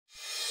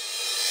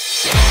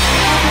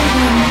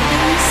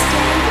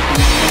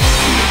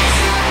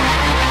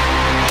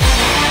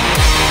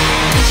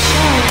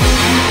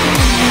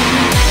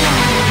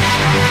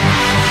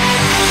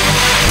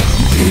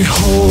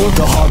Behold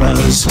the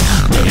horrors,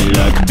 they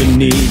lurk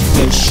beneath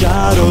the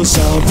shadows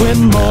of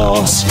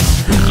remorse.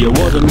 You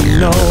wouldn't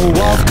know,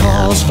 of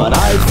course, but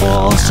I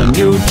force a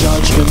new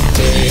judgment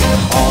day.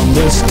 On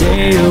this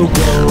day you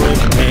will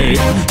repay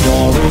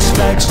your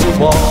respects to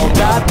all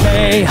that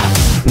may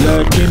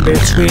lurk in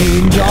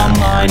between your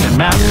mind and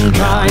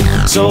mankind.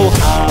 So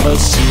have a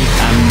seat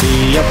and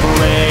be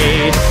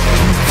afraid.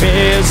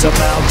 Fear's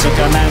about to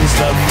commence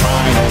the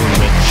final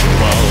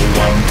ritual.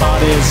 One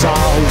body's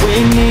all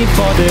we need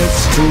for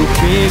this to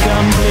be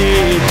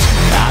complete.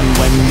 And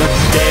when the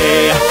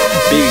day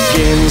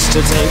begins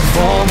to take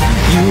form,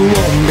 you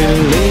won't be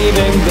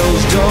leaving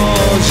those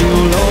doors.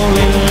 You'll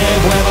only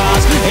live with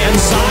us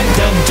inside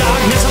the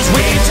darkness as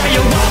we tear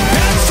you up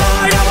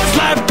inside. I was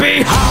left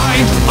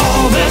behind.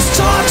 All this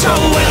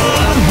torture will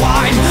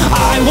unwind.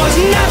 I was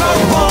never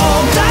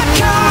all that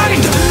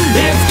kind.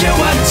 If you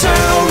were to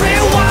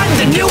rewind,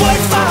 then you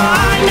would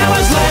find I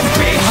was left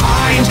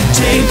behind.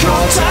 Take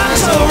your time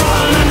to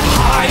run and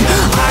hide.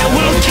 I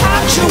will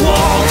catch you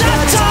all the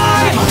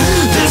time.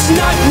 This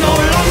night no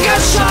longer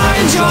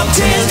shines. Your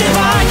tears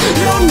divine,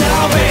 you'll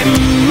now be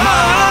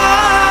mine.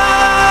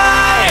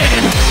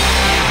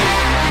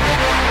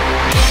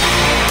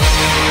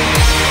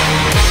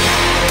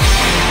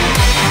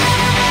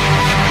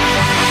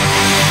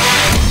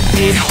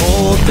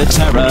 Behold the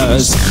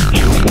terrors,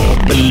 you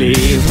won't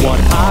believe what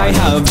I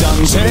have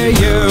done to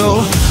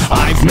you.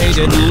 I've made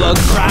it look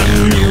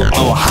brand new,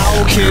 oh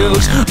how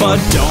cute. But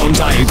don't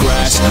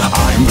digress,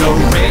 I'm the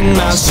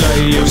ringmaster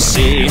you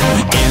see.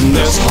 In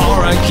this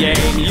horror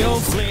game you'll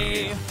flee.